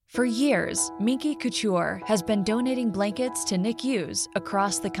For years, Minky Couture has been donating blankets to NICUs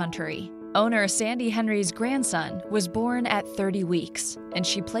across the country. Owner Sandy Henry's grandson was born at 30 weeks, and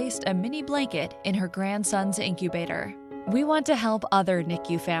she placed a mini blanket in her grandson's incubator. We want to help other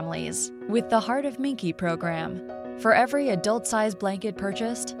NICU families with the Heart of Minky program. For every adult-sized blanket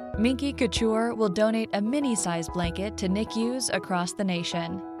purchased, Minky Couture will donate a mini-sized blanket to NICUs across the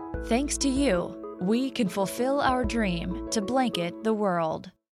nation. Thanks to you, we can fulfill our dream to blanket the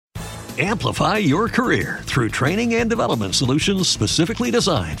world. Amplify your career through training and development solutions specifically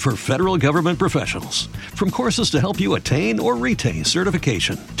designed for federal government professionals. From courses to help you attain or retain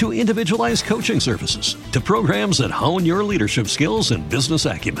certification, to individualized coaching services, to programs that hone your leadership skills and business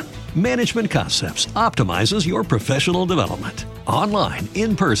acumen, Management Concepts optimizes your professional development. Online,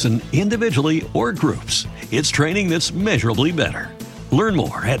 in person, individually, or groups, it's training that's measurably better. Learn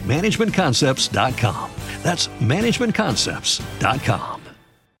more at managementconcepts.com. That's managementconcepts.com.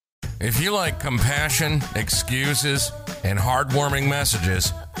 If you like compassion, excuses, and heartwarming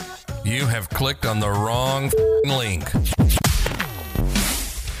messages, you have clicked on the wrong link.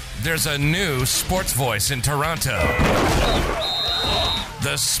 There's a new sports voice in Toronto.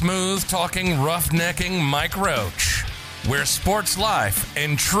 The smooth-talking, roughnecking Mike Roach, where sports life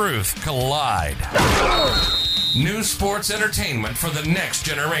and truth collide. New sports entertainment for the next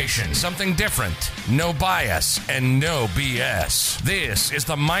generation. Something different. No bias and no BS. This is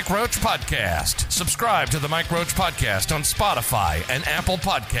the Mike Roach Podcast. Subscribe to the Mike Roach Podcast on Spotify and Apple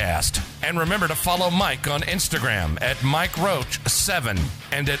Podcast. And remember to follow Mike on Instagram at MikeRoach7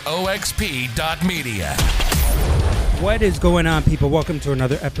 and at oxp.media. What is going on, people? Welcome to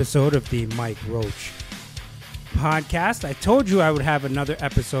another episode of the Mike Roach Podcast. I told you I would have another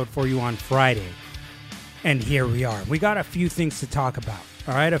episode for you on Friday. And here we are. We got a few things to talk about,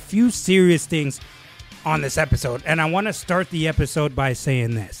 all right? A few serious things on this episode. And I want to start the episode by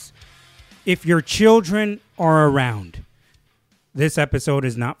saying this. If your children are around, this episode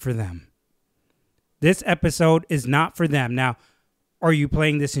is not for them. This episode is not for them. Now, are you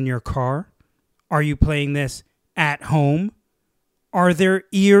playing this in your car? Are you playing this at home? Are their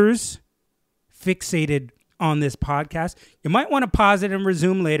ears fixated on this podcast? You might want to pause it and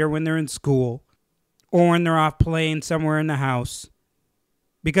resume later when they're in school. Or when they're off playing somewhere in the house.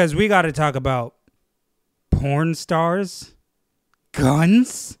 Because we got to talk about porn stars,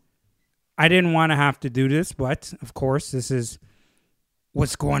 guns. I didn't want to have to do this, but of course, this is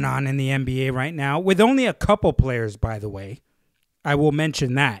what's going on in the NBA right now. With only a couple players, by the way. I will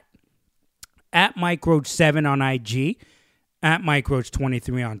mention that. At MikeRoach7 on IG. At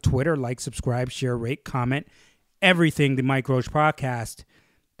MikeRoach23 on Twitter. Like, subscribe, share, rate, comment. Everything the Mike Roach Podcast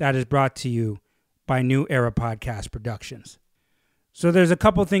that is brought to you by New Era Podcast Productions. So there's a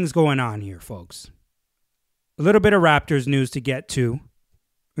couple things going on here, folks. A little bit of Raptors news to get to.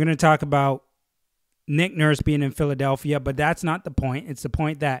 We're going to talk about Nick Nurse being in Philadelphia, but that's not the point. It's the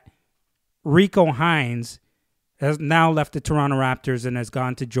point that Rico Hines has now left the Toronto Raptors and has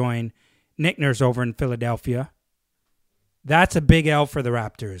gone to join Nick Nurse over in Philadelphia. That's a big L for the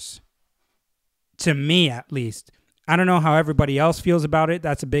Raptors. To me, at least. I don't know how everybody else feels about it.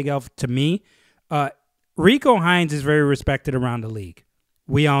 That's a big L to me. Rico Hines is very respected around the league.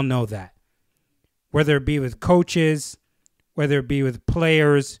 We all know that. Whether it be with coaches, whether it be with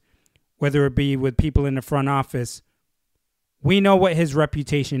players, whether it be with people in the front office, we know what his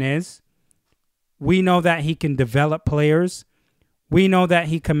reputation is. We know that he can develop players. We know that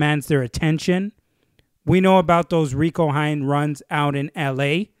he commands their attention. We know about those Rico Hines runs out in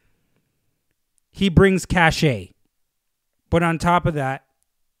LA. He brings cachet. But on top of that,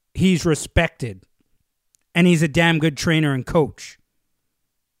 he's respected, and he's a damn good trainer and coach.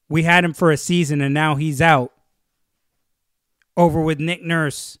 We had him for a season, and now he's out over with Nick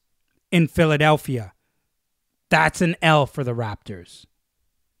Nurse in Philadelphia. That's an L for the Raptors.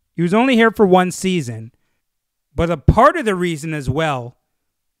 He was only here for one season, but a part of the reason as well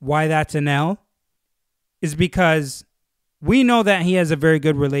why that's an L is because we know that he has a very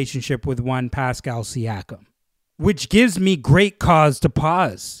good relationship with one Pascal Siakam, which gives me great cause to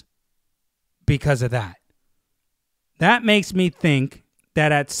pause because of that. That makes me think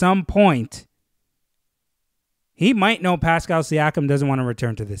that at some point, he might know Pascal Siakam doesn't want to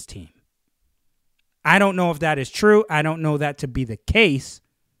return to this team. I don't know if that is true. I don't know that to be the case.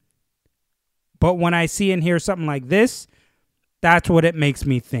 But when I see and hear something like this, that's what it makes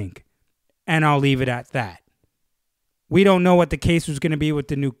me think. And I'll leave it at that. We don't know what the case was going to be with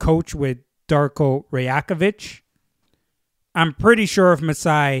the new coach with Darko Rajakovic. I'm pretty sure if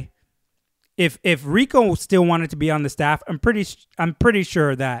Masai, if Rico still wanted to be on the staff, I'm pretty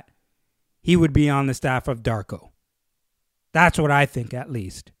sure that he would be on the staff of Darko. That's what I think, at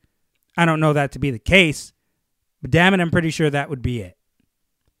least. I don't know that to be the case, but damn it, I'm pretty sure that would be it.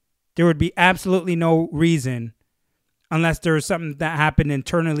 There would be absolutely no reason, unless there was something that happened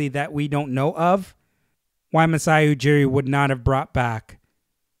internally that we don't know of, why Masai Ujiri would not have brought back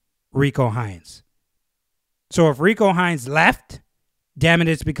Rico Hines. So if Rico Hines left, damn it,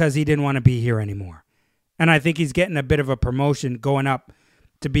 it's because he didn't want to be here anymore. And I think he's getting a bit of a promotion going up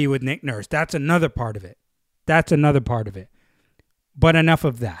to be with Nick Nurse. That's another part of it. But enough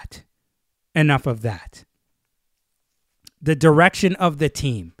of that. The direction of the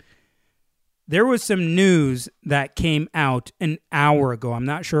team. There was some news that came out an hour ago. I'm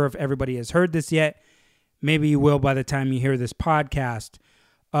not sure if everybody has heard this yet. Maybe you will by the time you hear this podcast.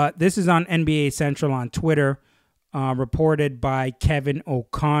 This is on NBA Central on Twitter, reported by Kevin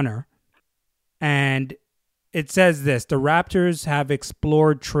O'Connor. And it says this: the Raptors have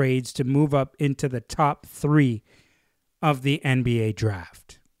explored trades to move up into the top 3 of the NBA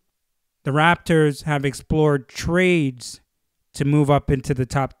draft. The Raptors have explored trades to move up into the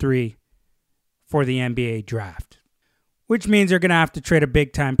top 3 for the NBA draft, which means they're going to have to trade a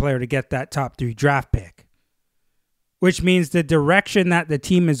big-time player to get that top 3 draft pick, which means the direction that the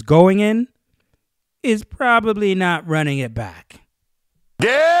team is going in is probably not running it back.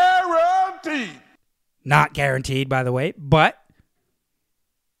 Guaranteed. Not guaranteed, by the way, but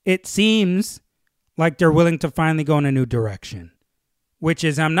it seems like they're willing to finally go in a new direction, which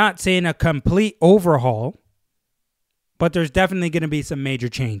is, I'm not saying a complete overhaul, but there's definitely going to be some major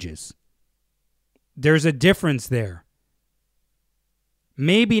changes. There's a difference there.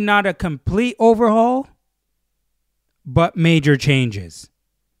 Maybe not a complete overhaul, but major changes.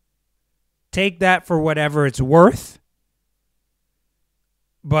 Take that for whatever it's worth.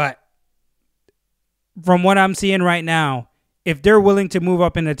 But from what I'm seeing right now, if they're willing to move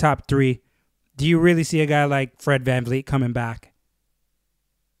up in the top 3, do you really see a guy like Fred VanVleet coming back?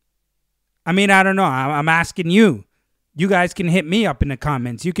 I mean, I don't know. I'm asking you. You guys can hit me up in the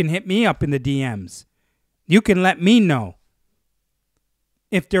comments. You can hit me up in the DMs. You can let me know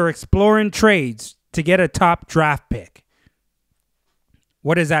if they're exploring trades to get a top draft pick.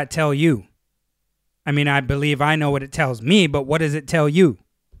 What does that tell you? I mean, I believe I know what it tells me, but what does it tell you?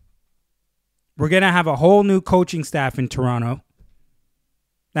 We're going to have a whole new coaching staff in Toronto.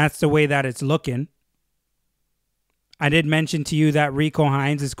 That's the way that it's looking. I did mention to you that Rico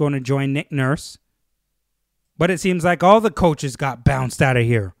Hines is going to join Nick Nurse. But it seems like all the coaches got bounced out of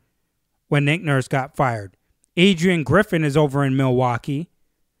here when Nick Nurse got fired. Adrian Griffin is over in Milwaukee.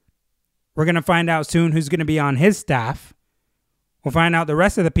 We're going to find out soon who's going to be on his staff. We'll find out the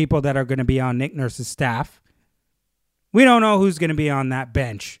rest of the people that are going to be on Nick Nurse's staff. We don't know who's going to be on that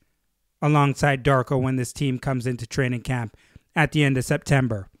bench alongside Darko when this team comes into training camp at the end of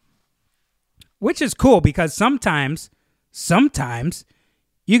September. Which is cool because sometimes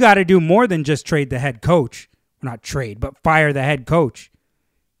you got to do more than just trade the head coach. Not trade, but fire the head coach.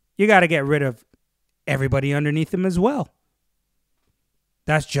 You got to get rid of everybody underneath him as well.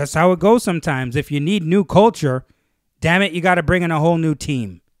 That's just how it goes sometimes. If you need new culture, damn it, you got to bring in a whole new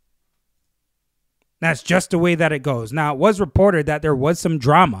team. That's just the way that it goes. Now, it was reported that there was some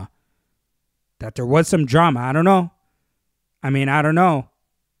drama. I don't know. I don't know.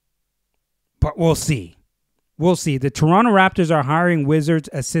 But we'll see. The Toronto Raptors are hiring Wizards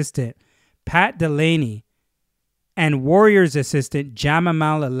assistant Pat Delaney and Warriors assistant Jama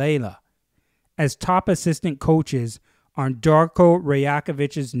Malalela as top assistant coaches on Darko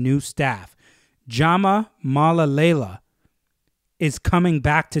Rajakovic's new staff. Jama Malalela is coming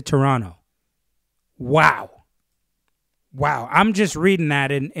back to Toronto. Wow. I'm just reading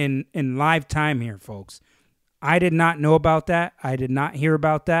that in live time here, folks. I did not know about that. I did not hear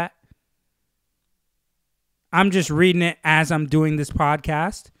about that. I'm just reading it as I'm doing this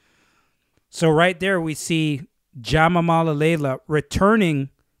podcast. So right there we see Jama Malalela returning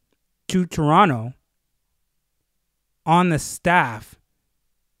to Toronto on the staff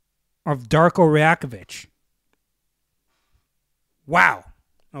of Darko Rajakovic. Wow.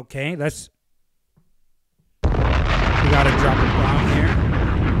 Okay, we got to drop a bomb here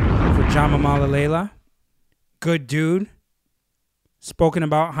for Jama Malalela. Good dude. Spoken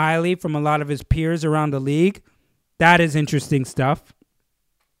about highly from a lot of his peers around the league. That is interesting stuff.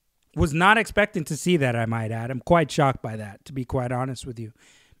 Was not expecting to see that, I might add. I'm quite shocked by that, to be quite honest with you.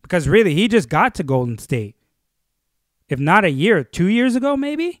 Because really, he just got to Golden State. If not a year, 2 years ago,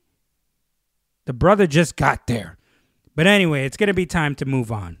 maybe? The brother just got there. But anyway, it's going to be time to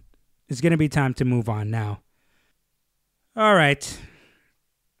move on. Now. All right.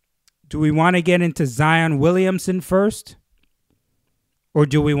 Do we want to get into Zion Williamson first? Or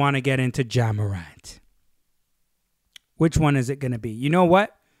do we want to get into Ja Morant? Which one is it going to be? You know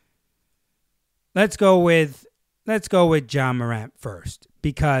what? let's go with Ja Morant first,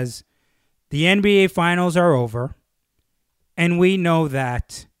 because the NBA Finals are over, and we know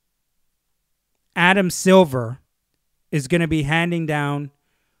that Adam Silver is going to be handing down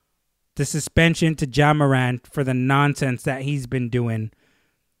the suspension to Ja Morant for the nonsense that he's been doing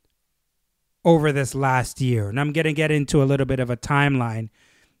over this last year. And I'm going to get into a little bit of a timeline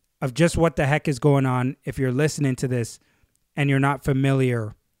of just what the heck is going on if you're listening to this and you're not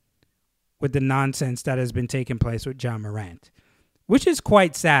familiar with the nonsense that has been taking place with Ja Morant, which is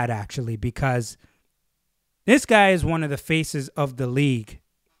quite sad, actually, because this guy is one of the faces of the league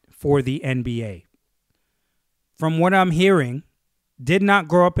for the NBA. From what I'm hearing, did not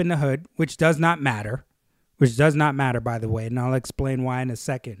grow up in the hood, which does not matter, by the way, and I'll explain why in a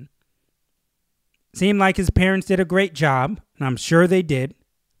second. Seemed like his parents did a great job, and I'm sure they did.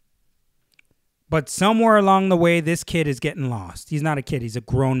 But somewhere along the way, this kid is getting lost. He's not a kid. He's a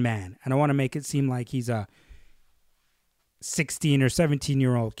grown man. I don't want to make it seem like he's a 16 or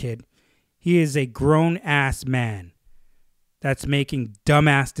 17-year-old kid. He is a grown-ass man that's making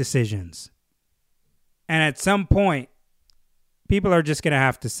dumbass decisions. And at some point, people are just going to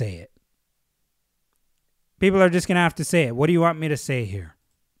have to say it. People are just going to have to say it. What do you want me to say here?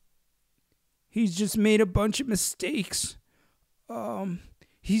 He's just made a bunch of mistakes.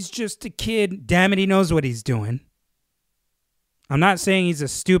 He's just a kid. Damn it, he knows what he's doing. I'm not saying he's a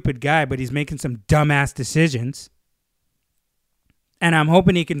stupid guy, but he's making some dumbass decisions. And I'm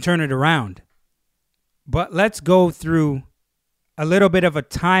hoping he can turn it around. But let's go through a little bit of a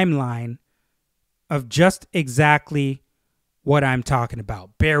timeline of just exactly what I'm talking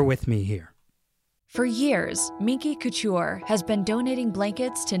about. Bear with me here. For years, Minky Couture has been donating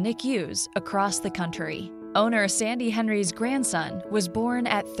blankets to NICUs across the country. Owner Sandy Henry's grandson was born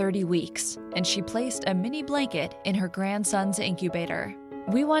at 30 weeks, and she placed a mini blanket in her grandson's incubator.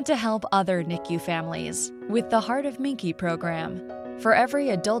 We want to help other NICU families with the Heart of Minky program. For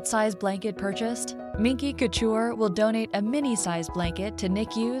every adult-sized blanket purchased, Minky Couture will donate a mini-sized blanket to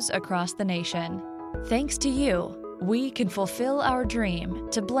NICUs across the nation. Thanks to you, we can fulfill our dream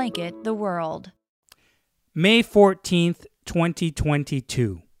to blanket the world. May 14th,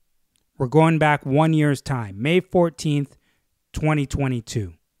 2022. We're going back 1 year's time. May 14th,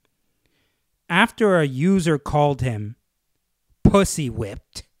 2022. After a user called him pussy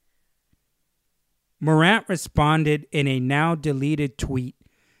whipped, Morant responded in a now deleted tweet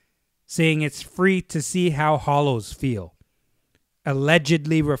saying it's free to see how hollows feel,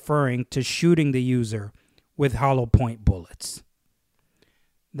 allegedly referring to shooting the user with hollow point bullets.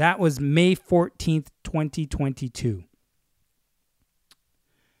 That was May 14th, 2022.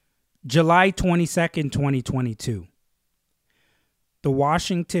 July 22nd, 2022. The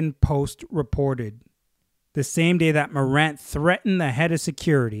Washington Post reported the same day that Morant threatened the head of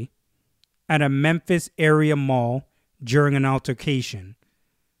security at a Memphis area mall during an altercation,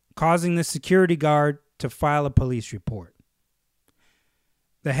 causing the security guard to file a police report.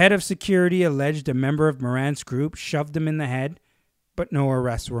 The head of security alleged a member of Morant's group shoved him in the head, but no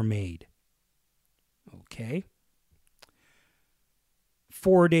arrests were made. Okay.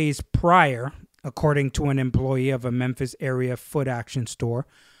 4 days prior, according to an employee of a Memphis area foot action store,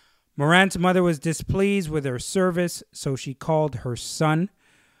 Morant's mother was displeased with her service, so she called her son.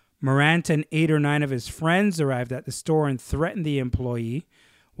 Morant and 8 or 9 of his friends arrived at the store and threatened the employee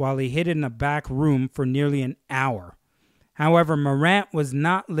while he hid in a back room for nearly an hour. However, Morant was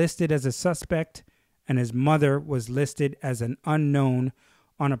not listed as a suspect, and his mother was listed as an unknown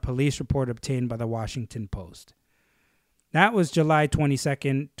on a police report obtained by the Washington Post. That was July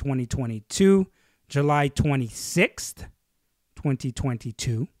 22nd, 2022. July 26th,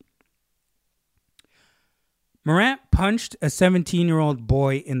 2022. Morant punched a 17-year-old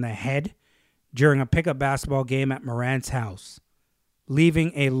boy in the head during a pickup basketball game at Morant's house,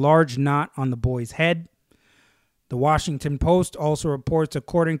 leaving a large knot on the boy's head. The Washington Post also reports,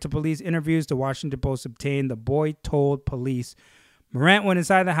 according to police interviews the Washington Post obtained, the boy told police Morant went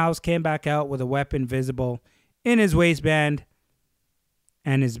inside the house, came back out with a weapon visible in his waistband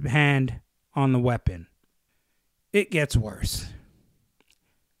and his hand on the weapon. It gets worse.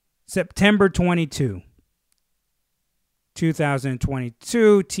 September 22,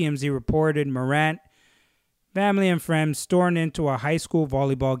 2022, TMZ reported Morant, family and friends stormed into a high school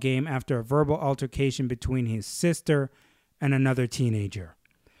volleyball game after a verbal altercation between his sister and another teenager.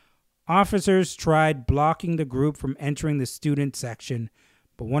 Officers tried blocking the group from entering the student section,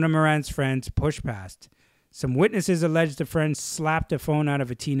 but one of Morant's friends pushed past. Some witnesses alleged the friend slapped a phone out of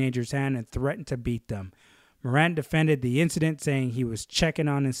a teenager's hand and threatened to beat them. Morant defended the incident, saying he was checking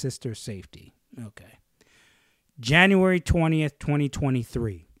on his sister's safety. Okay. January 20th,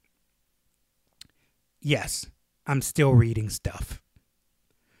 2023. yes, I'm still reading stuff.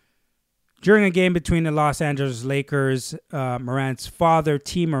 During a game between the Los Angeles Lakers, Morant's father,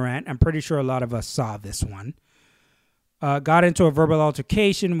 T. Morant, I'm pretty sure a lot of us saw this one, got into a verbal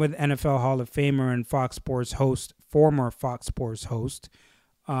altercation with NFL Hall of Famer and former Fox Sports host.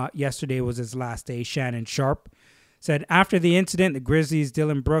 Yesterday was his last day. Shannon Sharpe said, after the incident, the Grizzlies,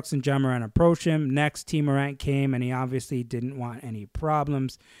 Dylan Brooks, and John Morant approached him. Next, T. Morant came, and he obviously didn't want any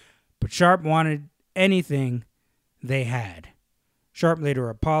problems. But Sharpe wanted anything they had. Sharpe later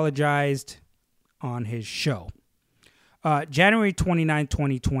apologized on his show. January 29,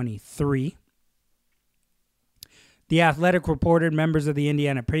 2023, The Athletic reported members of the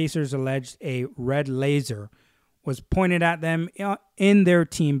Indiana Pacers alleged a red laser was pointed at them in their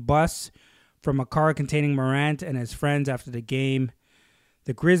team bus from a car containing Morant and his friends after the game.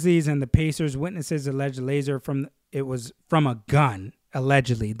 The Grizzlies and the Pacers witnesses alleged the laser was from a gun,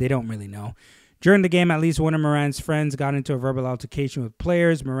 allegedly. They don't really know. During the game, at least one of Morant's friends got into a verbal altercation with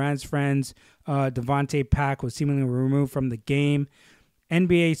players. Morant's friends, Devontae Pack, was seemingly removed from the game.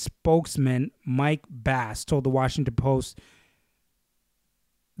 NBA spokesman Mike Bass told the Washington Post,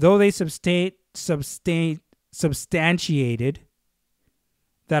 though they substantiated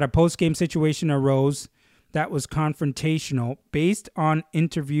that a post-game situation arose that was confrontational based on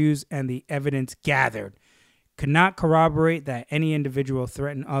interviews and the evidence gathered, could not corroborate that any individual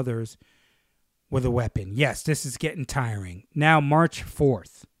threatened others with a weapon. Yes, this is getting tiring. Now, March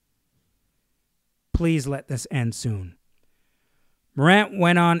 4th. Please let this end soon. Morant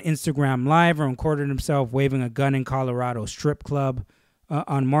went on Instagram Live and recorded himself waving a gun in Colorado strip club.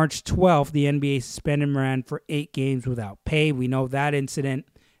 On March 12th, the NBA suspended Morant for 8 games without pay. We know that incident.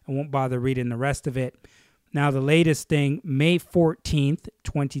 I won't bother reading the rest of it. Now, the latest thing, May 14th,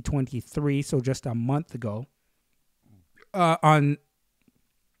 2023, so just a month ago, on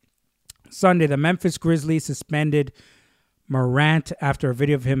Sunday, the Memphis Grizzlies suspended Morant after a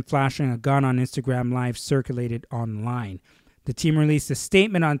video of him flashing a gun on Instagram Live circulated online. The team released a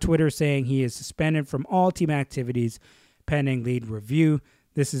statement on Twitter saying he is suspended from all team activities pending league review.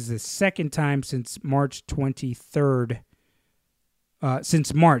 This is the second time since March 23rd, that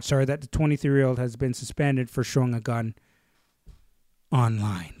the 23-year-old has been suspended for showing a gun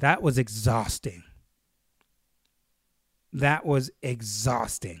online. That was exhausting.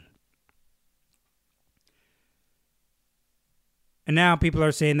 And now people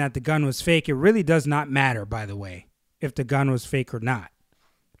are saying that the gun was fake. It really does not matter, by the way, if the gun was fake or not.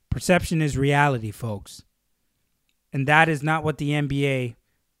 Perception is reality, folks. And that is not what the NBA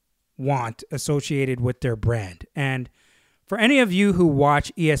want associated with their brand. And for any of you who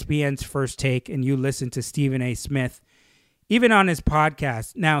watch ESPN's First Take and you listen to Stephen A. Smith, even on his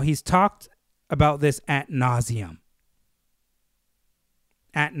podcast, now he's talked about this ad nauseum.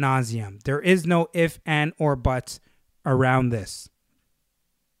 Ad nauseum. There is no if, and, or buts around this.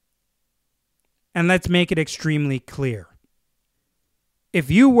 And let's make it extremely clear.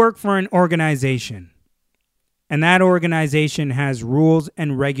 If you work for an organization and that organization has rules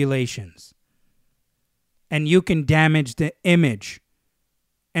and regulations and you can damage the image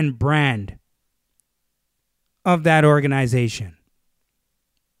and brand of that organization,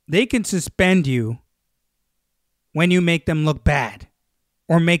 they can suspend you when you make them look bad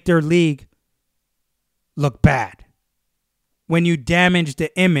or make their league look bad. When you damage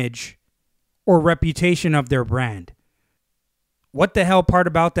the image or reputation of their brand. What the hell part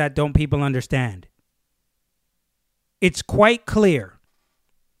about that don't people understand? It's quite clear.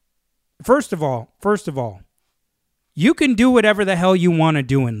 First of all, you can do whatever the hell you want to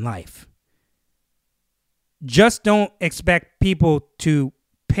do in life. Just don't expect people to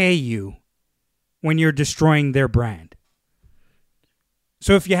pay you when you're destroying their brand.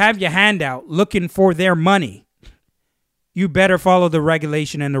 So if you have your hand out looking for their money, you better follow the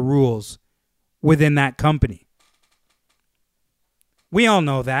regulation and the rules within that company. We all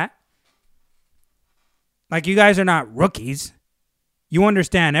know that. Like, you guys are not rookies. You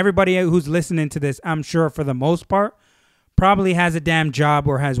understand. Everybody who's listening to this, I'm sure for the most part, probably has a damn job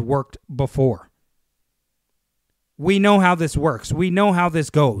or has worked before. We know how this works. We know how this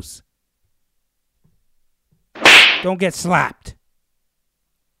goes. Don't get slapped.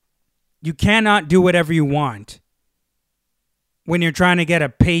 You cannot do whatever you want when you're trying to get a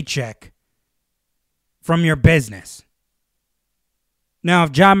paycheck from your business. Now,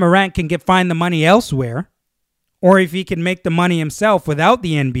 if John Morant can find the money elsewhere, or if he can make the money himself without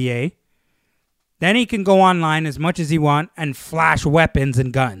the NBA, then he can go online as much as he wants and flash weapons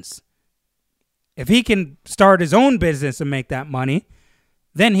and guns. If he can start his own business and make that money,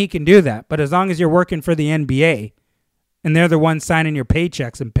 then he can do that. But as long as you're working for the NBA and they're the ones signing your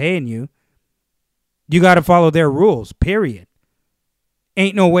paychecks and paying you, You got to follow their rules, period.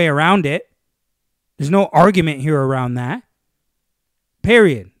 Ain't no way around it. There's no argument here around that.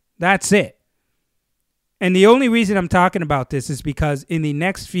 Period. That's it. And the only reason I'm talking about this is because in the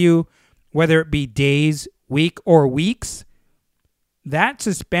next few, whether it be days, week, or weeks, that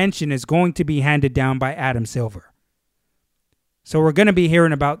suspension is going to be handed down by Adam Silver. So we're going to be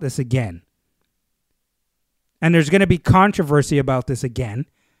hearing about this again. And there's going to be controversy about this again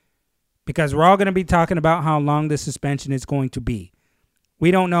because we're all going to be talking about how long the suspension is going to be. We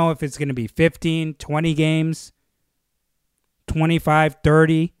don't know if it's going to be 15, 20 games, 25,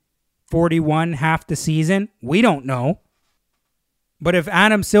 30, 41, half the season. We don't know. But if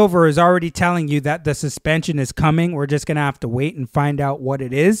Adam Silver is already telling you that the suspension is coming, we're just going to have to wait and find out what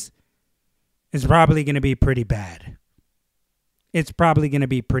it is. It's probably going to be pretty bad. It's probably going to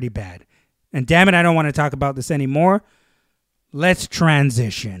be pretty bad. And damn it, I don't want to talk about this anymore. Let's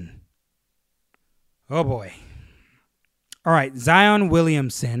transition. Oh boy. All right, Zion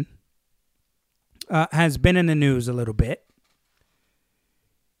Williamson has been in the news a little bit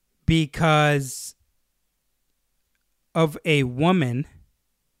because of a woman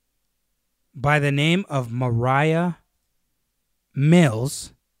by the name of Mariah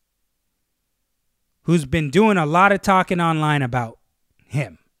Mills, who's been doing a lot of talking online about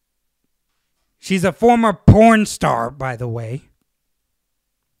him. She's a former porn star, by the way.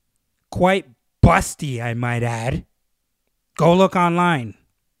 Quite busty, I might add. Go look online.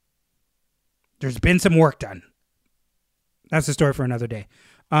 There's been some work done. That's a story for another day.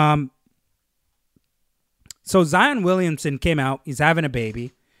 So Zion Williamson came out. He's having a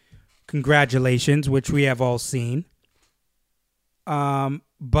baby. Congratulations, which we have all seen.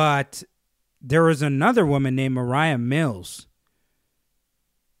 But there was another woman named Mariah Mills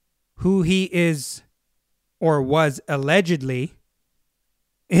who he is or was allegedly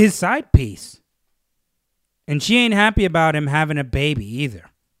his side piece. And she ain't happy about him having a baby either.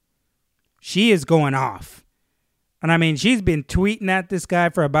 She is going off. And I mean, she's been tweeting at this guy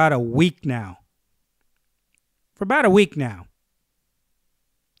for about a week now. You're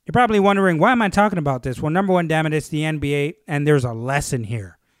probably wondering, why am I talking about this? Well, number one, damn it, it's the NBA, and there's a lesson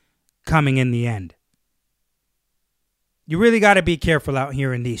here coming in the end. You really got to be careful out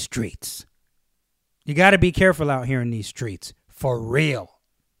here in these streets. You got to be careful out here in these streets. For real.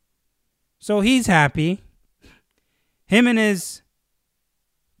 So he's happy. Him and his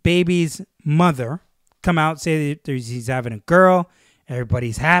baby's mother come out, say that he's having a girl.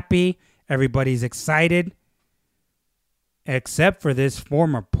 Everybody's happy. Everybody's excited. Except for this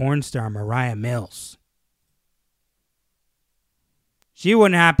former porn star, Mariah Mills. She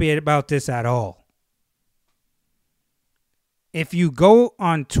wasn't happy about this at all. If you go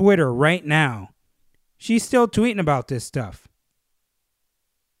on Twitter right now, she's still tweeting about this stuff.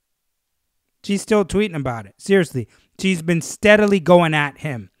 She's still tweeting about it. Seriously, she's been steadily going at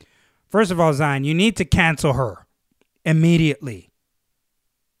him. First of all, Zion, you need to cancel her immediately.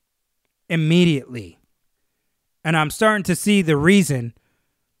 Immediately. And I'm starting to see the reason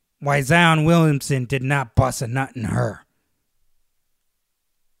why Zion Williamson did not bust a nut in her.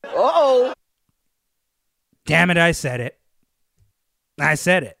 Uh-oh. Damn it, I said it. I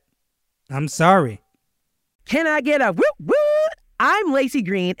said it. I'm sorry. Can I get a whoop whoop? I'm Lacey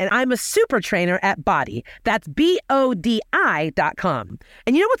Green, and I'm a super trainer at Body. That's BODI.com.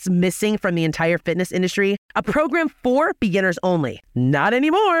 And you know what's missing from the entire fitness industry? A program for beginners only. Not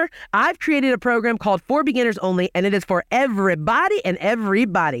anymore. I've created a program called For Beginners Only, and it is for everybody and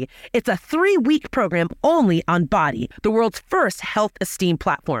everybody. It's a 3-week program only on Body, the world's first health esteem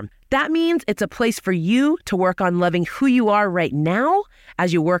platform. That means it's a place for you to work on loving who you are right now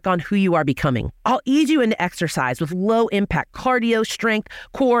as you work on who you are becoming. I'll ease you into exercise with low-impact cardio, strength,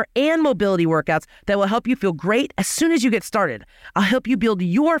 core, and mobility workouts that will help you feel great as soon as you get started. I'll help you build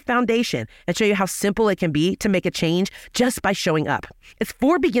your foundation and show you how simple it can be to make a change just by showing up. It's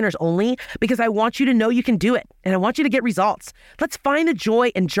for beginners only because I want you to know you can do it, and I want you to get results. Let's find the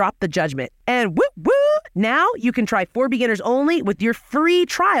joy and drop the judgment. And whoop, whoop! Now you can try For Beginners Only with your free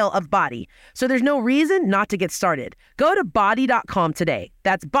trial of Body. So there's no reason not to get started. Go to body.com today.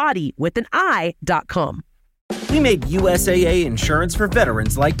 That's body with an I.com. We made USAA insurance for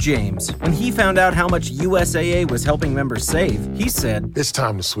veterans like James. When he found out how much USAA was helping members save, he said, "It's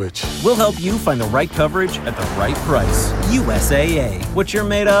time to switch. We'll help you find the right coverage at the right price. USAA. What you're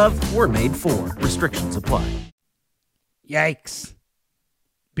made of, we're made for. Restrictions apply." Yikes.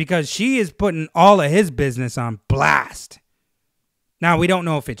 Because she is putting all of his business on blast. Now, we don't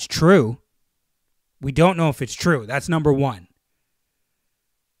know if it's true. That's number one.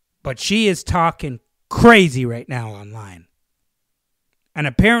 But she is talking crazy right now online. And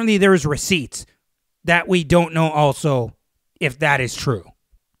apparently there's receipts. that we don't know also if that is true.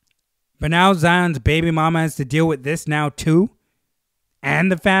 But now Zion's baby mama has to deal with this now too,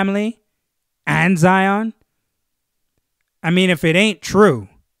 and the family, and Zion. I mean, if it ain't true,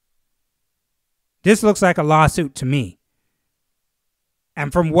 this looks like a lawsuit to me.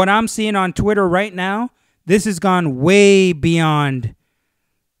 And from what I'm seeing on Twitter right now, this has gone way beyond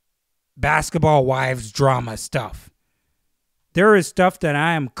basketball wives drama stuff. There is stuff that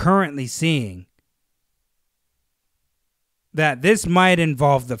I am currently seeing that this might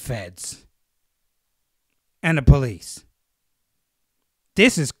involve the feds and the police.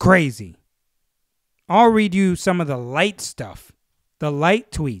 This is crazy. I'll read you some of the light stuff, the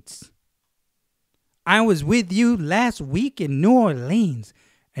light tweets. I was with you last week in New Orleans,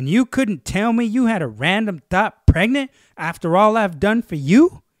 and you couldn't tell me you had a random thought pregnant after all I've done for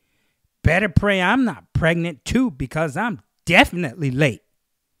you? Better pray I'm not pregnant too, because I'm definitely late.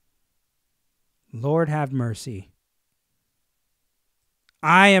 Lord have mercy.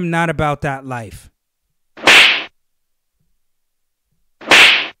 I am not about that life.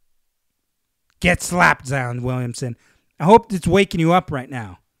 Get slapped, Zion Williamson. I hope it's waking you up right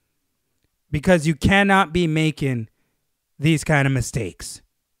now, because you cannot be making these kind of mistakes.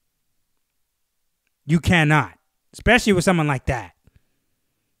 You cannot, especially with someone like that.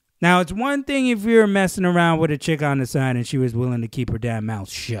 Now, it's one thing if you're messing around with a chick on the side and she was willing to keep her damn mouth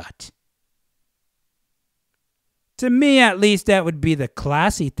shut. To me, at least, that would be the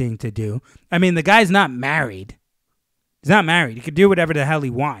classy thing to do. I mean, the guy's not married. He's not married. He could do whatever the hell he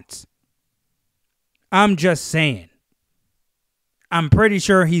wants. I'm just saying. I'm pretty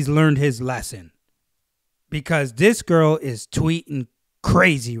sure he's learned his lesson, because this girl is tweeting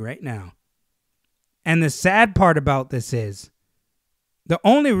crazy right now. And the sad part about this is, the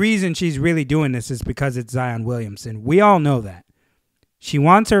only reason she's really doing this is because it's Zion Williamson. We all know that. She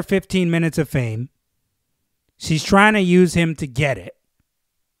wants her 15 minutes of fame. She's trying to use him to get it.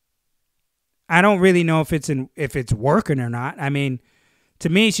 I don't really know if it's working or not. I mean, to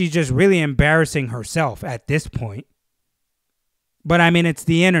me, she's just really embarrassing herself at this point. But I mean, it's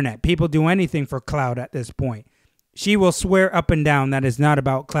the internet. People do anything for clout at this point. She will swear up and down that it's not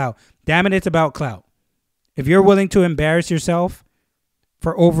about clout. Damn it, it's about clout. If you're willing to embarrass yourself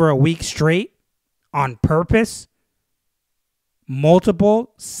for over a week straight on purpose,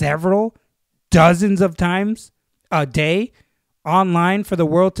 multiple, several, dozens of times a day online for the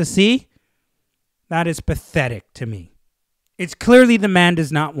world to see, that is pathetic to me. It's clearly the man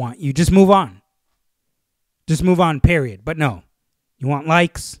does not want you. Just move on. Just move on, period. But no. You want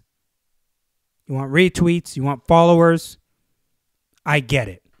likes. You want retweets. You want followers. I get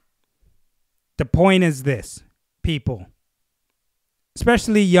it. The point is this, people,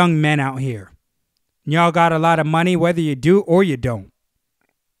 especially young men out here. Y'all got a lot of money, whether you do or you don't.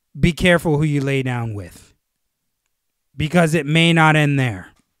 Be careful who you lay down with, because it may not end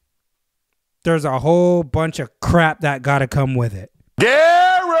there. There's a whole bunch of crap that got to come with it.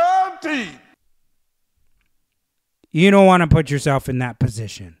 Guaranteed. You don't want to put yourself in that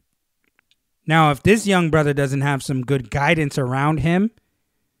position. Now, if this young brother doesn't have some good guidance around him,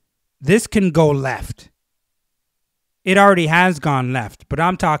 this can go left. It already has gone left, but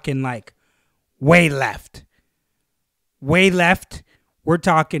I'm talking like way left. Way left. We're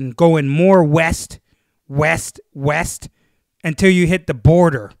talking going more west, west, west, until you hit the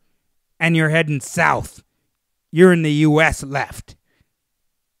border and you're heading south. You're in the U.S. left.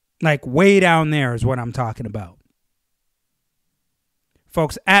 Like way down there is what I'm talking about.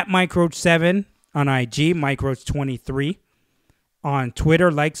 Folks, at MikeRoach7 on IG, MikeRoach23 on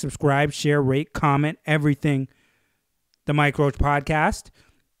Twitter. Like, subscribe, share, rate, comment, everything. The Mike Roach Podcast.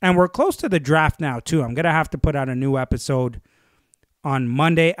 And we're close to the draft now, too. I'm going to have to put out a new episode on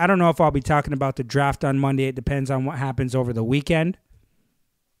Monday. I don't know if I'll be talking about the draft on Monday. It depends on what happens over the weekend.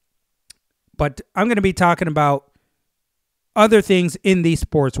 But I'm going to be talking about other things in the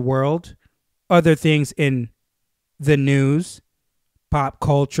sports world, other things in the news, pop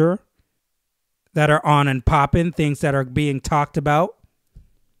culture that are on and popping, things that are being talked about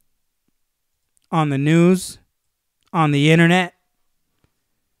on the news, on the internet,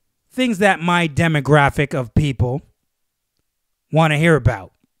 things that my demographic of people want to hear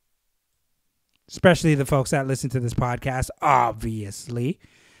about, especially the folks that listen to this podcast, obviously.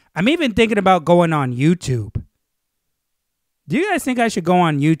 I'm even thinking about going on YouTube. Do you guys think I should go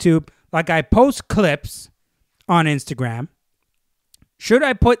on YouTube? Like, I post clips on Instagram. Should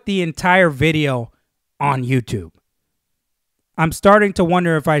I put the entire video on YouTube? I'm starting to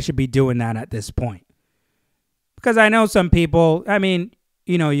wonder if I should be doing that at this point. Because I know some people, I mean,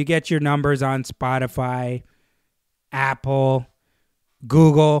 you know, you get your numbers on Spotify, Apple,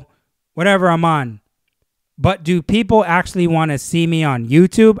 Google, whatever I'm on. But do people actually want to see me on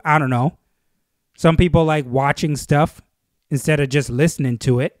YouTube? I don't know. Some people like watching stuff instead of just listening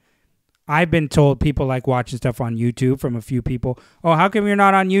to it. I've been told people like watching stuff on YouTube from a few people. Oh, how come you're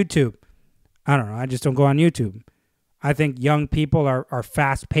not on YouTube? I don't know. I just don't go on YouTube. I think young people are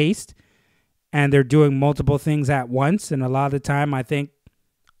fast-paced and they're doing multiple things at once. And a lot of the time, I think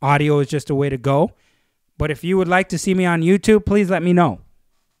audio is just a way to go. But if you would like to see me on YouTube, please let me know.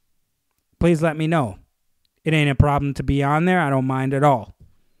 Please let me know. It ain't a problem to be on there. I don't mind at all.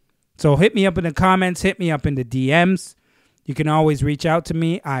 So hit me up in the comments. Hit me up in the DMs. You can always reach out to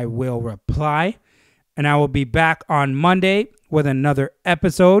me. I will reply. And I will be back on Monday with another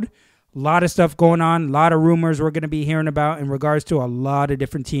episode. A lot of stuff going on. A lot of rumors we're going to be hearing about in regards to a lot of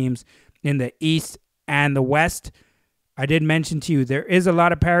different teams in the East and the West. I did mention to you, there is a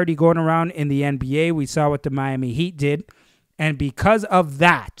lot of parity going around in the NBA. We saw what the Miami Heat did. And because of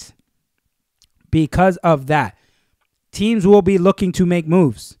that, teams will be looking to make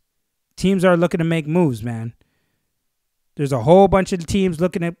moves. Teams are looking to make moves, man. There's a whole bunch of teams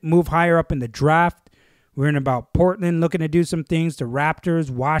looking to move higher up in the draft. We're in about Portland looking to do some things. The Raptors,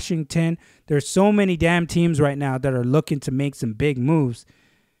 Washington. There's so many damn teams right now that are looking to make some big moves.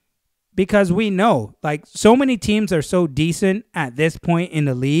 Because we know, like, so many teams are so decent at this point in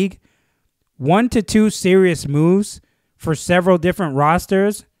the league. 1 to 2 serious moves for several different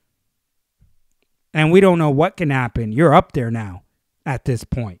rosters. And we don't know what can happen. You're up there now at this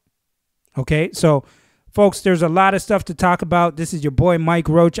point. Okay, so folks, there's a lot of stuff to talk about. This is your boy Mike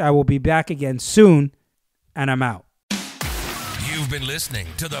Roach. I will be back again soon, and I'm out. You've been listening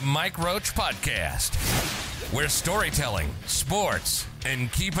to the Mike Roach Podcast, where storytelling, sports,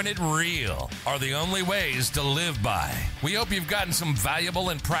 and keeping it real are the only ways to live by. We hope you've gotten some valuable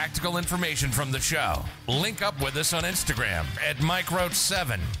and practical information from the show. Link up with us on Instagram at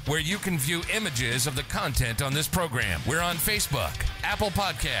MikeRoach7, where you can view images of the content on this program. We're on Facebook, Apple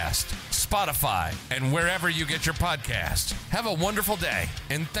Podcast, Spotify, and wherever you get your podcasts. Have a wonderful day,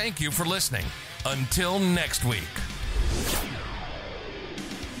 and thank you for listening. Until next week.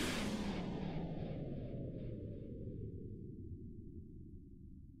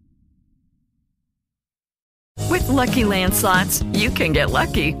 With Lucky Land Slots, you can get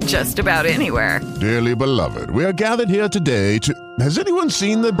lucky just about anywhere. Dearly beloved, we are gathered here today to... Has anyone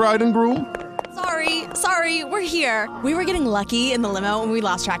seen the bride and groom? Sorry, we're here. We were getting lucky in the limo and we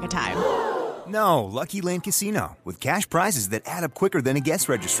lost track of time. No, Lucky Land Casino, with cash prizes that add up quicker than a guest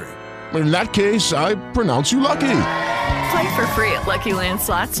registry. In that case, I pronounce you lucky. Play for free at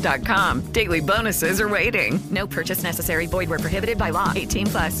LuckyLandSlots.com. Daily bonuses are waiting. No purchase necessary. Void where prohibited by law.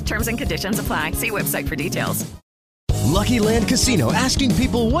 18+. Terms and conditions apply. See website for details. Lucky Land Casino, asking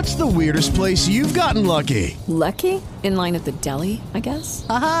people, what's the weirdest place you've gotten lucky? Lucky? In line at the deli, I guess?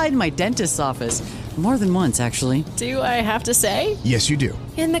 Aha, in my dentist's office. More than once, actually. Do I have to say? Yes, you do.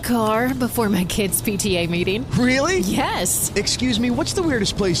 In the car before my kids' PTA meeting. Really? Yes. Excuse me, what's the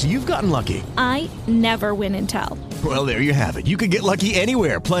weirdest place you've gotten lucky? I never win and tell. Well, there you have it. You can get lucky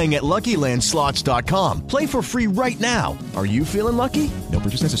anywhere, playing at LuckyLandSlots.com. Play for free right now. Are you feeling lucky? No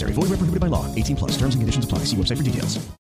purchase necessary. Void where prohibited by law. 18+. Terms and conditions apply. See website for details.